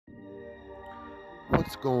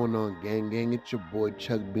What's going on, gang? It's your boy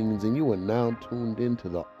Chuck Beans, and you are now tuned into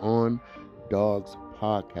the On Dogs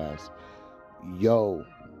podcast. Yo,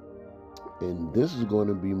 and this is going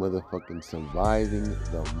to be motherfucking surviving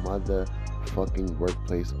the motherfucking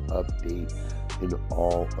workplace update and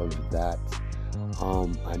all of that.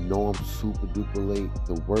 I know I'm super duper late.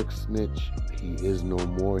 The work snitch, he is no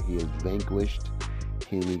more. He is vanquished.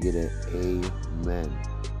 Can we get an amen?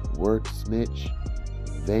 Work snitch,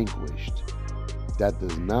 vanquished. That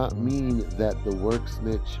does not mean that the work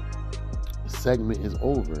snitch segment is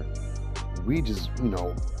over. We just, we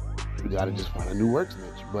gotta just find a new work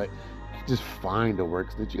snitch. But you just find a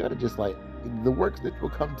work snitch. You gotta just the work snitch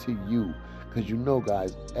will come to you. Because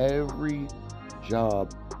guys, every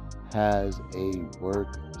job has a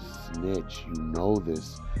work snitch. You know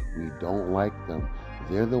this. We don't like them.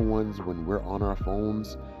 They're the ones when we're on our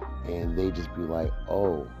phones and they just be like,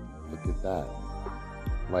 oh, look at that.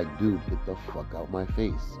 Like, dude, get the fuck out my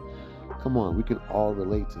face. Come on, we can all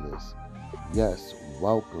relate to this. Yes,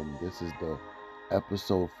 welcome. This is the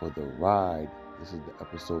episode for the ride. This is the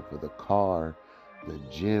episode for the car, the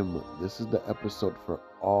gym. This is the episode for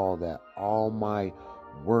all that. All my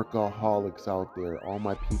workaholics out there, all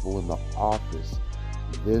my people in the office.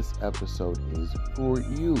 This episode is for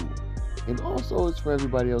you. And also it's for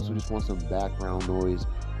everybody else who just wants some background noise.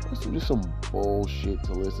 Just some bullshit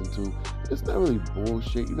to listen to. It's not really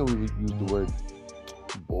bullshit. We use the word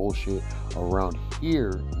bullshit around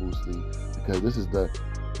here loosely because this is the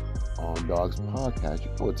On Dogs podcast.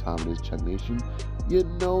 You know what time it is, Chuck Nation. You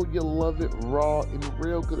know you love it raw and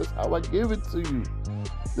real because that's how I give it to you.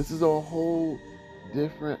 This is a whole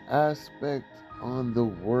different aspect on the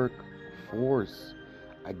workforce.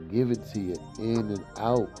 I give it to you in and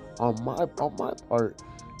out on my part,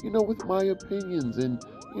 with my opinions, and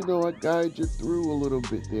I guide you through a little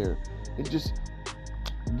bit there and just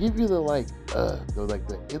give you the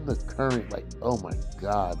in the current, oh my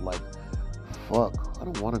god, fuck, I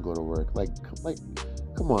don't want to go to work,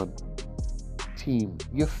 come on, team,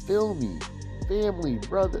 you feel me? Family,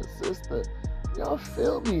 brother, sister, y'all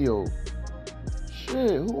feel me, yo?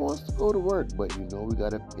 Shit, who wants to go to work? But we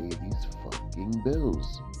gotta pay these fucking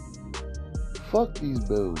bills. Fuck these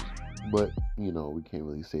bills. But we can't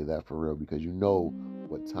really say that for real because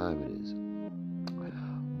what time it is.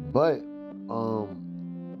 But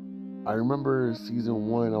I remember season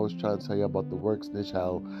 1, I was trying to tell you about the work snitch,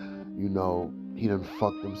 how he done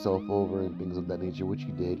fucked himself over and things of that nature, which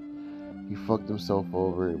he did. He fucked himself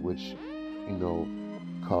over, which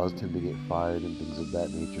caused him to get fired and things of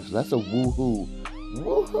that nature. So that's a woohoo.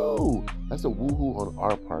 That's a woohoo on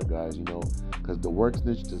our part, guys, because the work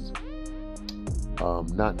snitch does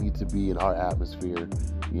not need to be in our atmosphere,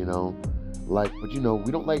 but we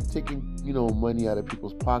don't like taking, money out of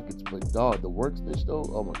people's pockets, but dog, the work snitch though,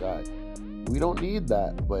 oh my god, we don't need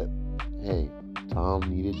that. But hey, Tom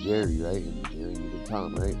needed Jerry, right? And Jerry needed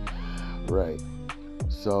Tom, right?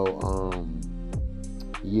 So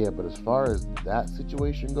yeah, but as far as that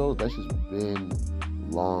situation goes, that's just been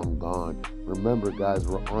long gone. Remember, guys,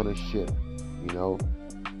 we're on a ship,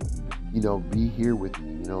 be here with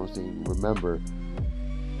me, you know what I'm saying? Remember,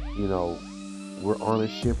 we're on a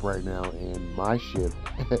ship right now, and my ship,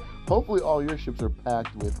 hopefully all your ships are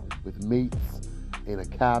packed with mates and a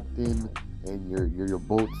captain, and your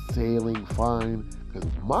boat's sailing fine, because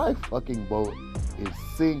my fucking boat is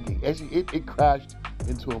sinking. Actually, it crashed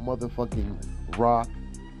into a motherfucking rock,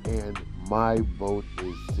 and my boat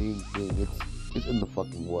is sinking. It's in the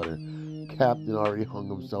fucking water. Captain already hung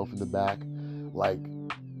himself in the back.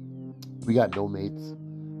 We got no mates.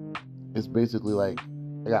 It's basically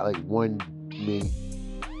I got one mate.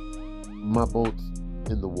 My boat's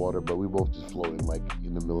in the water, but we both just floating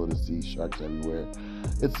in the middle of the sea, sharks everywhere.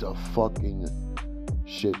 It's a fucking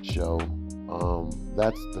shit show.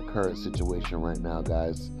 That's the current situation right now,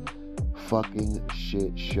 guys. Fucking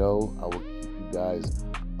shit show. I will keep you guys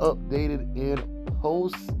updated and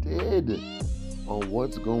posted on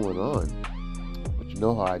what's going on. But you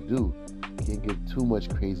know how I do. Can't get too much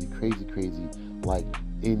crazy,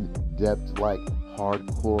 in-depth,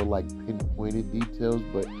 hardcore, pinpointed details,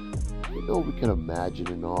 but we can imagine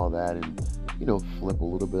and all that, and flip a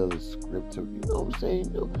little bit of the script to, what I'm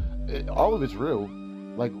saying? All of it's real.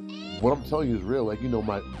 What I'm telling you is real.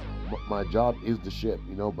 My job is the ship,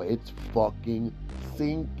 but it's fucking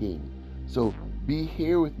sinking. So be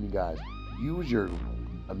here with me, guys. Use your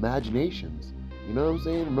imaginations. You know what I'm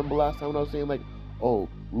saying? Remember last time when I was saying oh,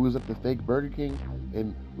 we was at the fake Burger King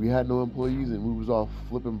and we had no employees and we was all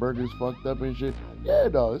flipping burgers fucked up and shit? Yeah,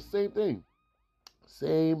 dog, it's the same thing.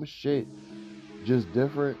 Same shit. Just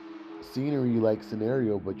different scenery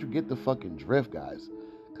scenario, but you get the fucking drift, guys.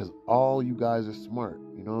 because all you guys are smart.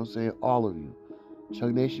 You know what I'm saying? All of you.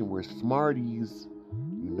 Chug Nation, we're smarties.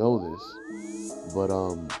 You know this. But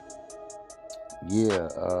yeah,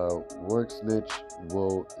 Work Snitch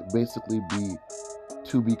will basically be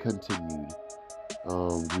to be continued.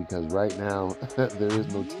 Because right now there is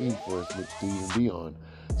no team for a Snitch to even be on.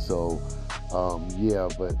 So yeah,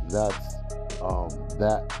 but that's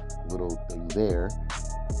that little thing there.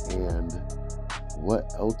 And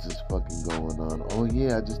what else is fucking going on? Oh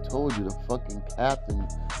yeah, I just told you the fucking captain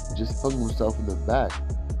just hung himself in the back.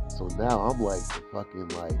 So now I'm like the fucking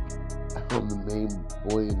like I'm the main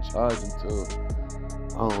boy in charge until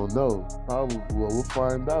I don't know. Probably we'll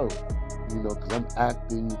find out. You know, because I'm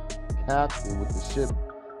acting captain with the ship.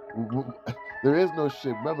 There is no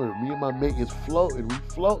ship. Remember, me and my mate is floating. We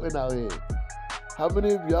floating out here. How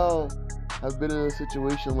many of y'all have been in a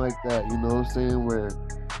situation like that? You know what I'm saying? Where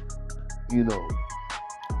you know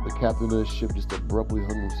the captain of the ship just abruptly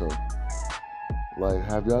hung himself. Like,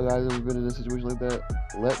 have y'all guys ever been in a situation like that?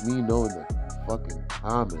 Let me know in the fucking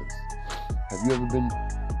comments. Have you ever been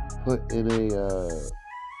put in a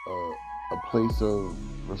place of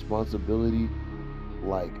responsibility,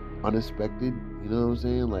 like unexpected? You know what I'm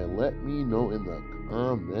saying? Like, let me know in the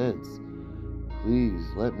comments.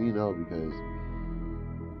 Please let me know, because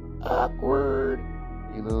awkward.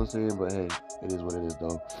 You know what I'm saying? But hey, it is what it is,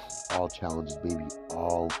 though. All challenges, baby.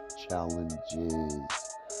 All challenges.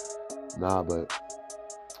 Nah, but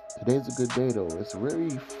today's a good day, though. It's very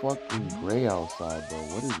fucking gray outside, though.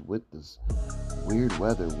 What is with this weird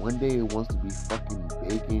weather? One day it wants to be fucking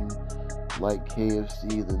baking like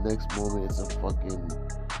KFC. The next moment it's a fucking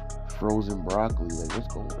frozen broccoli. Like,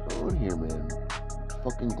 what's going on here, man?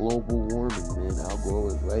 Fucking global warming, man. Al Gore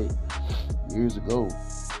was right years ago.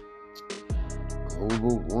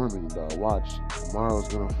 Global warming, dog. Watch. Tomorrow's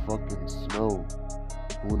gonna fucking snow.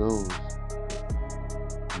 Who knows?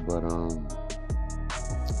 But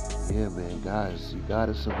yeah, man, guys, you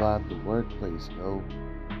gotta survive the workplace, yo.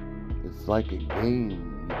 It's like a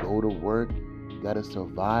game. You go to work, you gotta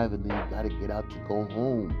survive, and then you gotta get out to go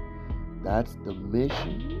home. That's the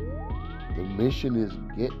mission. The mission is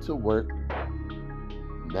get to work,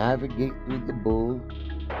 navigate through the bull,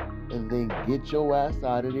 and then get your ass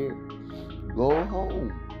out of there. Go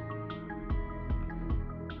home.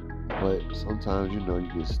 But sometimes, you know, you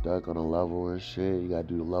get stuck on a level and shit. You gotta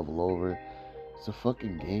do the level over. It's a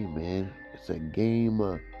fucking game, man. It's a game.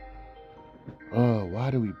 Why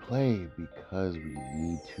do we play? Because we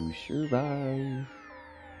need to survive.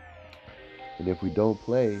 And if we don't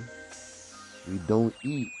play, we don't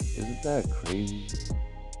eat. Isn't that crazy?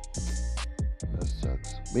 That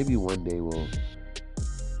sucks. Maybe one day we'll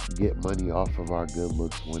get money off of our good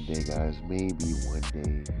looks one day, guys. Maybe one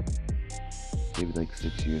day. Maybe like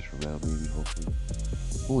 6 years from now, maybe, hopefully.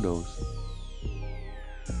 Who knows?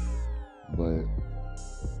 But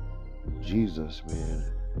Jesus, man.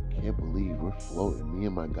 Can't believe we're floating. Me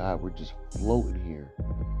and my guy, we're just floating here.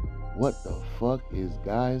 What the fuck is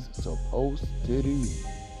guys supposed to do?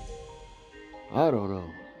 I don't know.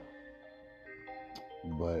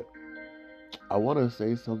 But I want to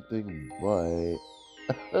say something, but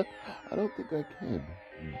I don't think I can.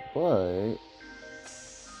 But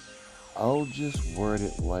I'll just word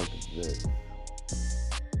it like this.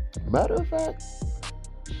 Matter of fact,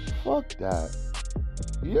 fuck that.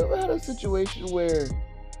 You ever had a situation where,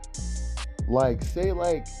 like, say,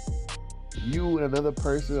 like, you and another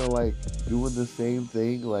person are, like, doing the same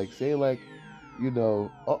thing? Like, say, like, you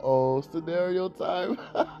know, scenario time.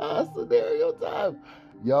 Scenario time.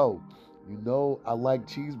 Yo, you know, I like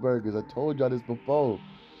cheeseburgers. I told y'all this before.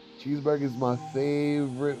 Cheeseburgers is my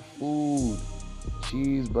favorite food.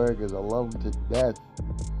 Cheeseburgers, I love them to death.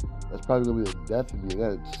 That's probably gonna be the death of me.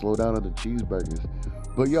 I gotta slow down on the cheeseburgers.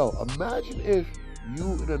 But yo, imagine if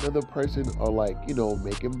you and another person are, like, you know,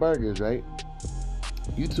 making burgers, right?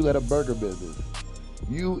 You two got a burger business.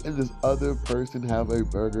 You and this other person have a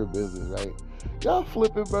burger business, right? Y'all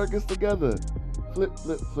flipping burgers together. Flip,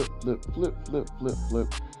 flip, flip, flip, flip, flip, flip, flip.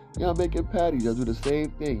 Y'all making patties. Y'all do the same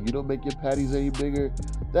thing. You don't make your patties any bigger.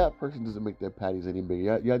 That person doesn't make their patties any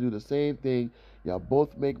bigger. Y'all do the same thing. Y'all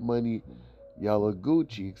both make money. Y'all are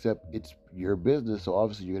Gucci, except it's your business, so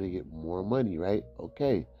obviously you're going to get more money, right?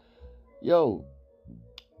 Okay. Yo,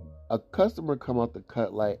 a customer come out the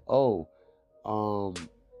cut like, you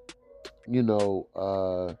know,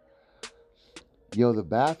 yo, the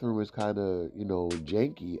bathroom is kind of, you know,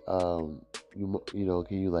 janky. You know,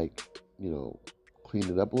 can you, like, you know, clean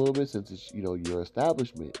it up a little bit since it's, you know, your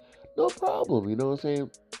establishment? No problem. You know what I'm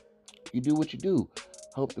saying? You do what you do.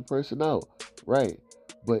 Help the person out. Right.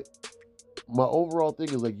 But my overall thing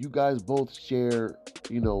is, like, you guys both share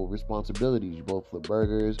responsibilities. You both flip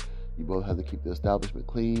burgers. You both have to keep the establishment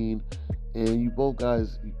clean, and you both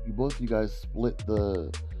you guys split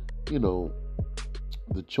the,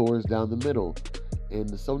 the chores down the middle.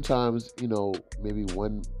 And sometimes, maybe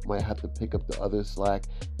one might have to pick up the other slack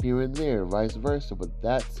here and there, vice versa. But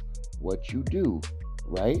that's what you do,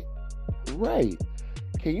 right? Right.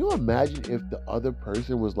 Can you imagine if the other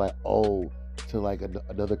person was like, oh, to like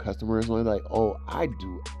another customer or something, like, oh, I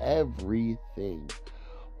do everything,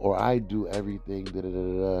 or I do everything,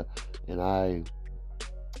 and I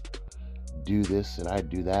do this and I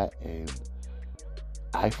do that, and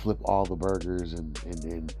I flip all the burgers,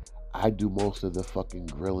 and I do most of the fucking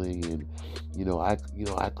grilling, and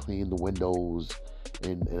I clean the windows,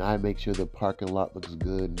 and I make sure the parking lot looks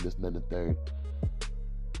good, and this and that and the third.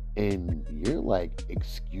 And you're like,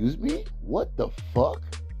 excuse me? What the fuck?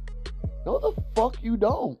 No, the fuck you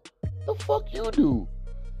don't. The fuck you do?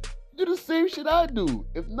 You do the same shit I do.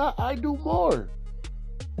 If not, I do more.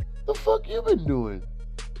 The fuck you been doing?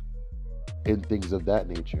 And things of that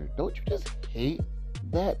nature. Don't you just hate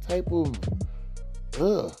that type of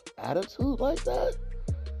attitude like that?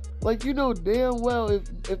 Like, you know damn well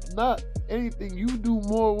if not anything, you do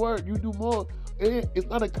more work. You do more. It's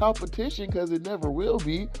not a competition, because it never will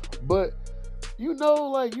be. But you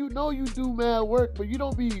do mad work, but you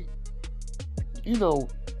don't be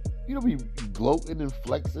gloating and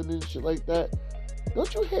flexing and shit like that.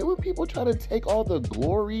 Don't you hate when people try to take all the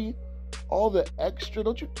glory, all the extra?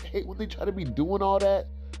 Don't you hate when they try to be doing all that,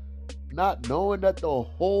 not knowing that the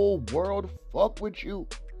whole world fuck with you?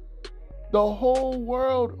 The whole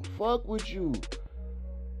world fuck with you.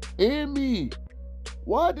 And me.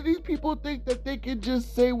 Why do these people think that they can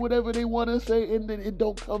just say whatever they want to say and then it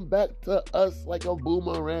don't come back to us like a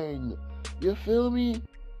boomerang? You feel me?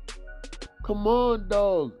 Come on,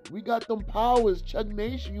 dog. We got them powers. Chug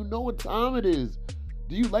Nation, you know what time it is.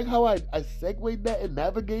 Do you like how I segued that and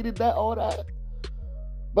navigated that, all that?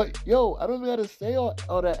 But, yo, I don't even gotta say all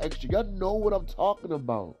that extra. Y'all know what I'm talking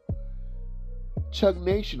about. Chug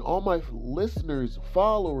Nation, all my listeners,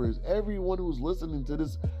 followers, everyone who's listening to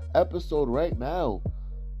this episode right now,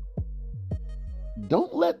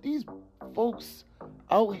 don't let these folks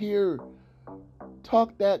out here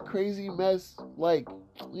talk that crazy mess. Like,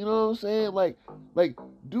 you know what I'm saying? Like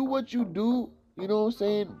do what you do, you know what I'm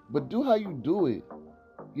saying? But do how you do it.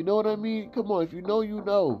 You know what I mean? Come on, if you know, you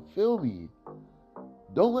know. Feel me?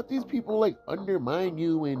 Don't let these people like undermine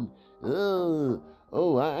you and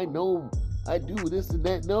I know I do this and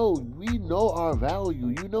that. No, we know our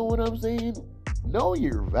value. You know what I'm saying? Know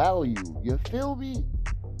your value. You feel me?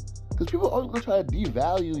 Because people are always going to try to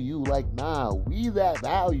devalue you. Like, nah, we that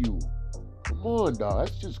value. Come on, dog.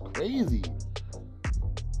 That's just crazy.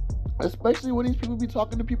 Especially when these people be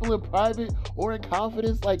talking to people in private or in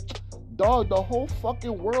confidence. Like, dog, the whole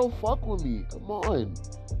fucking world fuck with me. Come on.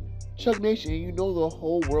 Chug Nation, you know the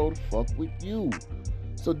whole world fuck with you.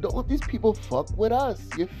 So don't let these people fuck with us.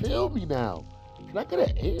 You feel me now? Can I get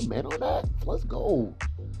an amen on that? Let's go.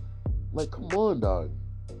 Like, come on, dog.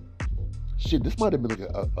 Shit, this might have been like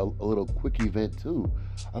a little quick event too.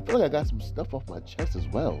 I feel like I got some stuff off my chest as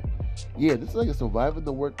well. Yeah, this is like a Surviving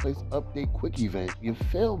the Workplace update quick event. You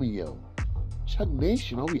feel me, yo? Chug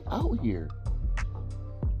Nation, are we out here?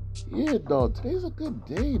 Yeah, dog. Today's a good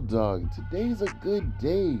day, dog. Today's a good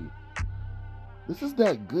day. This is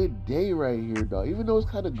that good day right here, dog. Even though it's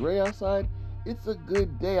kind of gray outside, it's a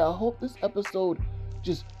good day. I hope this episode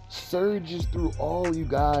just surges through all you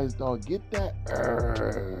guys, dog. Get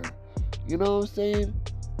that you know what I'm saying?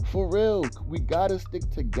 For real, we gotta stick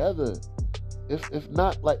together. If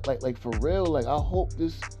not, like for real, like I hope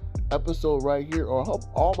this episode right here, or I hope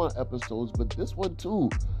all my episodes, but this one too,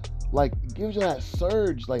 like gives you that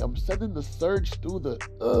surge. Like I'm sending the surge through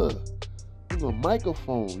the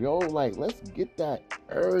microphone, yo. Like let's get that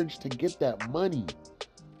urge to get that money.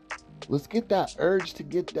 Let's get that urge to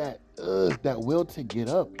get that will to get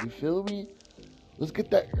up. You feel me? Let's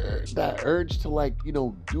get that urge to, like, you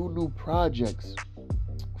know, do new projects,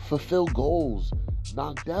 fulfill goals,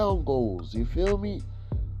 knock down goals. You feel me?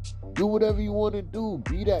 Do whatever you want to do.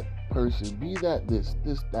 Be that person. Be that this,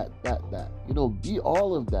 that. You know, be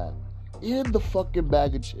all of that. In the fucking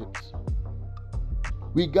bag of chips.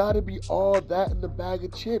 We gotta be all that in the bag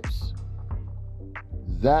of chips.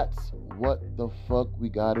 That's what the fuck we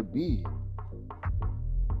gotta be.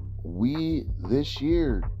 We, this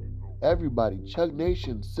year, everybody, Chug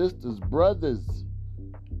Nation, sisters, brothers,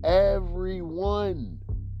 everyone,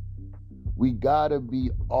 we gotta be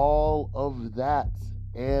all of that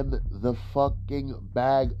and the fucking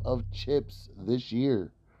bag of chips this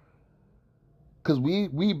year. Cause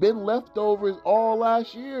we been leftovers all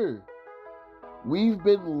last year. We've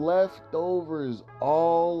been leftovers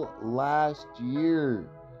all last year.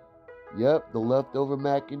 Yep, the leftover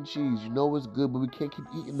mac and cheese. You know it's good, but we can't keep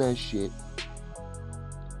eating that shit.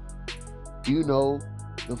 You know,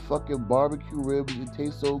 the fucking barbecue ribs, it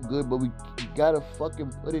tastes so good, but we gotta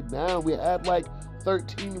fucking put it down. We had like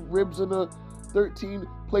 13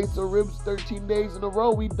 plates of ribs 13 days in a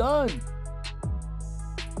row. We done.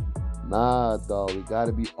 Nah, dog. We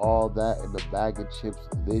gotta be all that in the bag of chips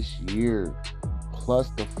this year. Plus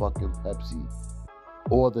the fucking Pepsi.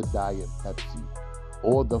 Or the Diet Pepsi.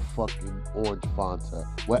 Or the fucking orange Fanta.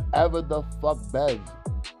 Whatever the fuck Bev.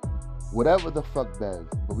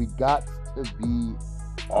 But we got to be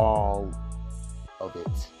all of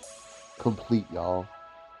it. Complete, y'all.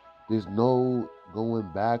 There's no going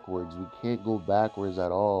backwards. We can't go backwards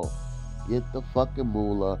at all. Get the fucking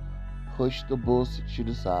moolah. Push the bullshit shit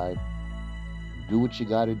aside. Do what you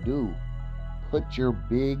gotta do. Put your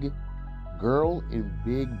big girl and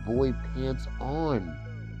big boy pants on.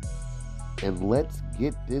 And let's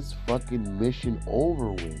get this fucking mission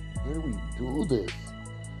over with. Can we do this?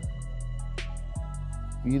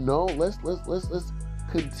 You know, let's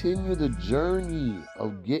continue the journey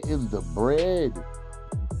of getting the bread.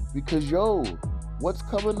 Because yo, what's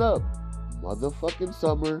coming up? Motherfucking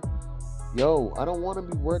summer. Yo, I don't want to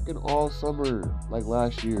be working all summer like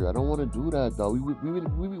last year. I don't want to do that, though.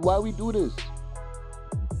 Why we do this?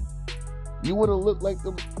 You want to look like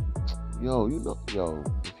them? Yo, you know, if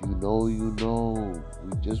you know, you know.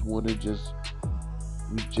 We just want to chill.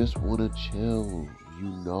 You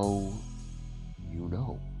know. You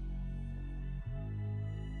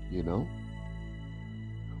know?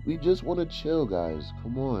 We just want to chill, guys.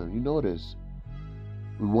 Come on, you know this.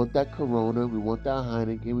 We want that Corona, we want that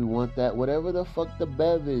Heineken, we want that whatever the fuck the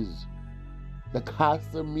Bev is. The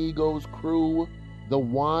Casamigos crew, the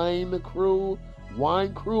wine crew,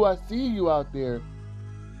 I see you out there.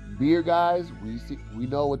 Beer guys, we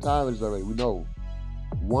know what time it is already. We know.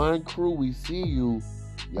 Wine crew, we see you.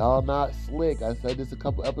 Y'all not slick. I said this a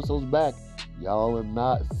couple episodes back. Y'all are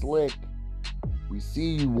not slick. We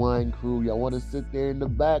see you, wine crew. Y'all want to sit there in the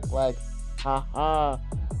back like, ha ha.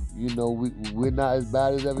 You know, we're not as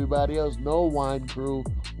bad as everybody else. No, wine crew.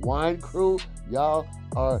 Wine crew, y'all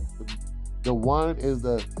are... The wine is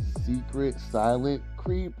the secret silent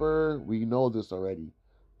creeper. We know this already.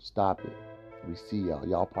 Stop it. We see y'all.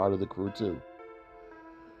 Y'all part of the crew too.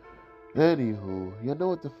 Anywho, you know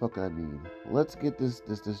what the fuck I mean. Let's get this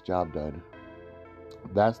job done.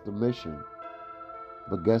 That's the mission.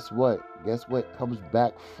 But guess what? Guess what comes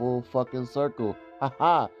back full fucking circle?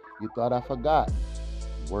 Haha, you thought I forgot.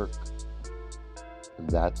 Work. And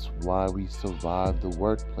that's why we survive the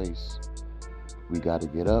workplace. We gotta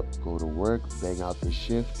get up, go to work, bang out the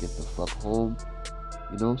shift, get the fuck home.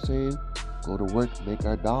 You know what I'm saying? Go to work, make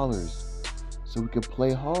our dollars so we can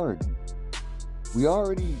play hard. We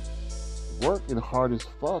already working hard as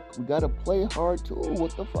fuck. We gotta play hard too.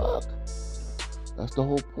 What the fuck? That's the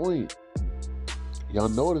whole point. Y'all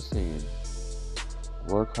know the saying.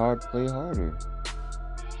 Work hard, play harder.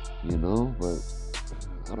 You know, but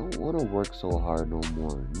I don't want to work so hard no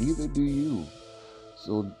more. Neither do you.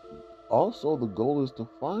 So also the goal is to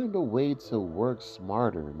find a way to work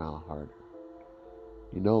smarter, not harder.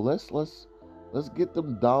 You know, let's get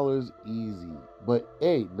them dollars easy. But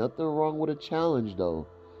hey, nothing wrong with a challenge though.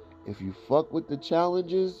 If you fuck with the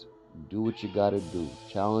challenges, do what you gotta do.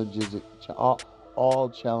 Challenges, all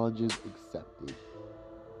challenges accepted.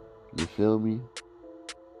 You feel me?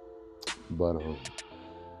 But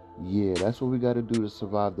yeah, that's what we gotta do to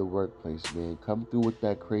survive the workplace, man. Come through with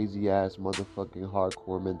that crazy ass motherfucking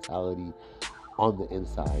hardcore mentality on the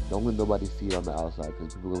inside. Don't let nobody see it on the outside,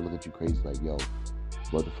 because people gonna look at you crazy like, yo,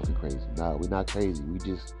 motherfucking crazy. Nah, we're not crazy. We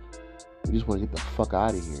just want to get the fuck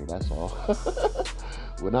out of here. That's all.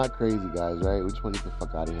 We're not crazy, guys, right? We just want to get the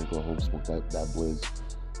fuck out of here, go home, smoke that blizz,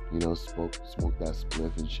 you know, smoke that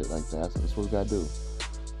spliff and shit like that. That's what we gotta do,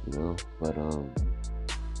 you know. But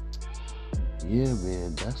yeah,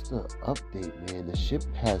 man, that's the update, man. The ship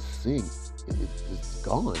has sinked. It's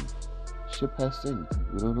gone. Ship has sinked.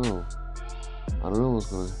 We don't know. I don't know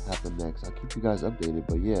what's gonna happen next. I'll keep you guys updated.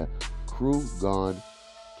 But yeah, crew gone.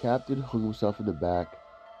 Captain hung himself in the back.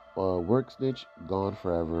 Work snitch gone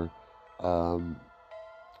forever.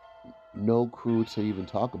 No crew to even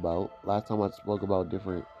talk about. Last time I spoke about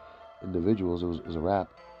different individuals, it was a wrap.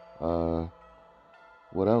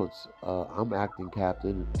 What else? I'm acting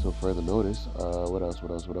captain until further notice. What else?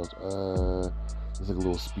 It's like a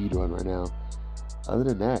little speed run right now. Other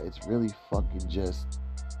than that, it's really fucking just...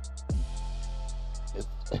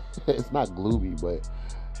 It's not gloomy, but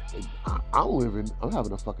I'm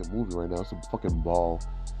having a fucking movie right now. It's a fucking ball.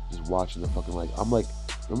 just watching the fucking like. I'm like,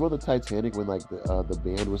 remember the Titanic when like the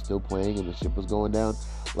band was still playing and the ship was going down?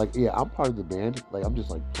 Like, yeah, I'm part of the band. Like, I'm just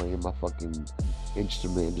like playing my fucking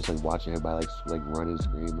instrument and just like watching everybody like run and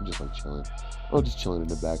scream. I'm just like chilling. I'm just chilling in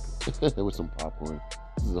the back with some popcorn.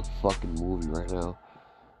 This is a fucking movie right now.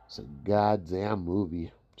 It's a goddamn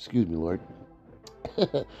movie. Excuse me, Lord.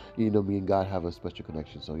 You know, me and God have a special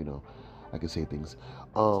connection, so you know, I can say things.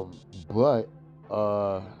 But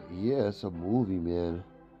yeah, it's a movie, man.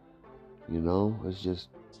 You know, it's just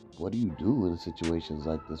what do you do in situations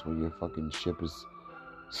like this when your fucking ship is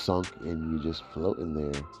sunk and you just floating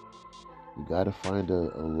there? You gotta find a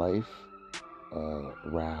life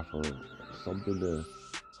raft or something to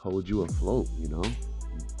hold you afloat. You know,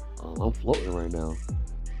 I'm floating right now.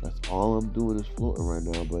 That's all I'm doing is floating right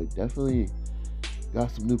now. But definitely got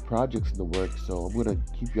some new projects in the works, so I'm gonna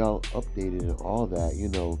keep y'all updated and all that. You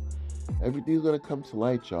know, everything's gonna come to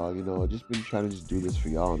light, y'all. You know, I just been trying to just do this for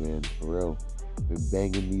y'all, man. For real, been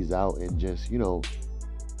banging these out and just you know,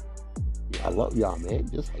 yeah, I love y'all, man.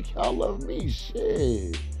 Just like y'all love me,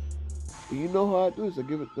 shit. You know how I do this. I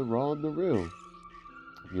give it the raw and the real.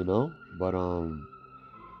 You know, but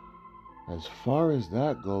as far as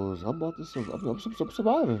that goes, I'm about to I'm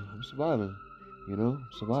surviving. I'm surviving. You know, I'm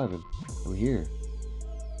surviving. I'm here.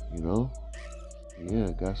 You know,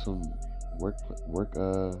 yeah, got some work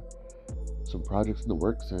some projects in the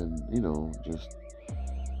works, and you know, just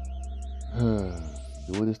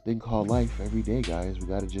doing this thing called life every day, guys. We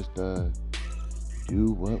gotta just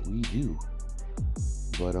do what we do.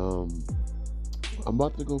 But I'm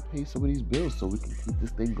about to go pay some of these bills so we can keep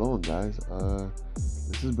this thing going, guys.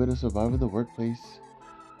 This has been a Surviving the Workplace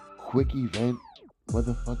quick event,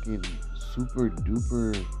 motherfucking super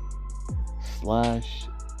duper slash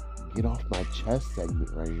get off my chest segment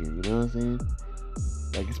right here. You know what I'm saying?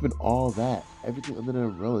 Like it's been all that, everything under the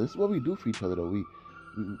umbrella. This is what we do for each other, though. We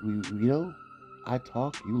you know, I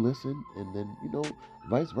talk, you listen, and then you know,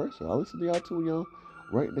 vice versa. I listen to y'all too. Y'all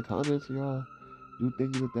write in the comments, y'all do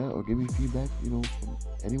things like that, or give me feedback. You know, from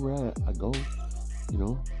anywhere I go. You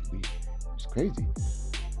know, it's crazy.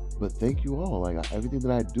 But thank you all. Like everything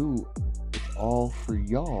that I do, it's all for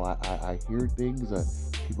y'all. I hear things.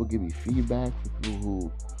 People give me feedback. For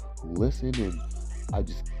people who listen, and I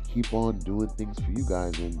just keep on doing things for you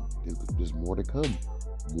guys. And there's more to come.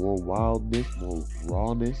 More wildness, more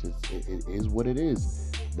rawness. It is what it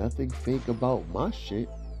is. Nothing fake about my shit.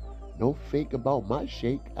 No fake about my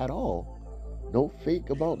shake at all. No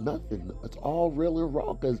fake about nothing. It's all real and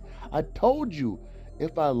raw. Cause I told you,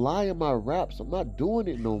 if I lie in my raps, I'm not doing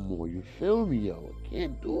it no more. You feel me, yo? I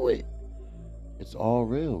can't do it. It's all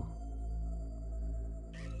real.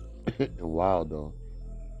 And wild though.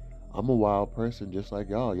 I'm a wild person just like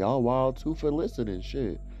y'all. Y'all wild too for listening,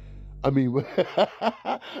 shit. I mean,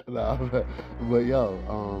 nah, but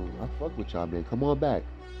yo, I fuck with y'all, man. Come on back.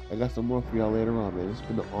 I got some more for y'all later on, man. It's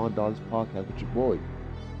been the On Dogs podcast with your boy,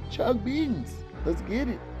 Chug Beans. Let's get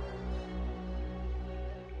it.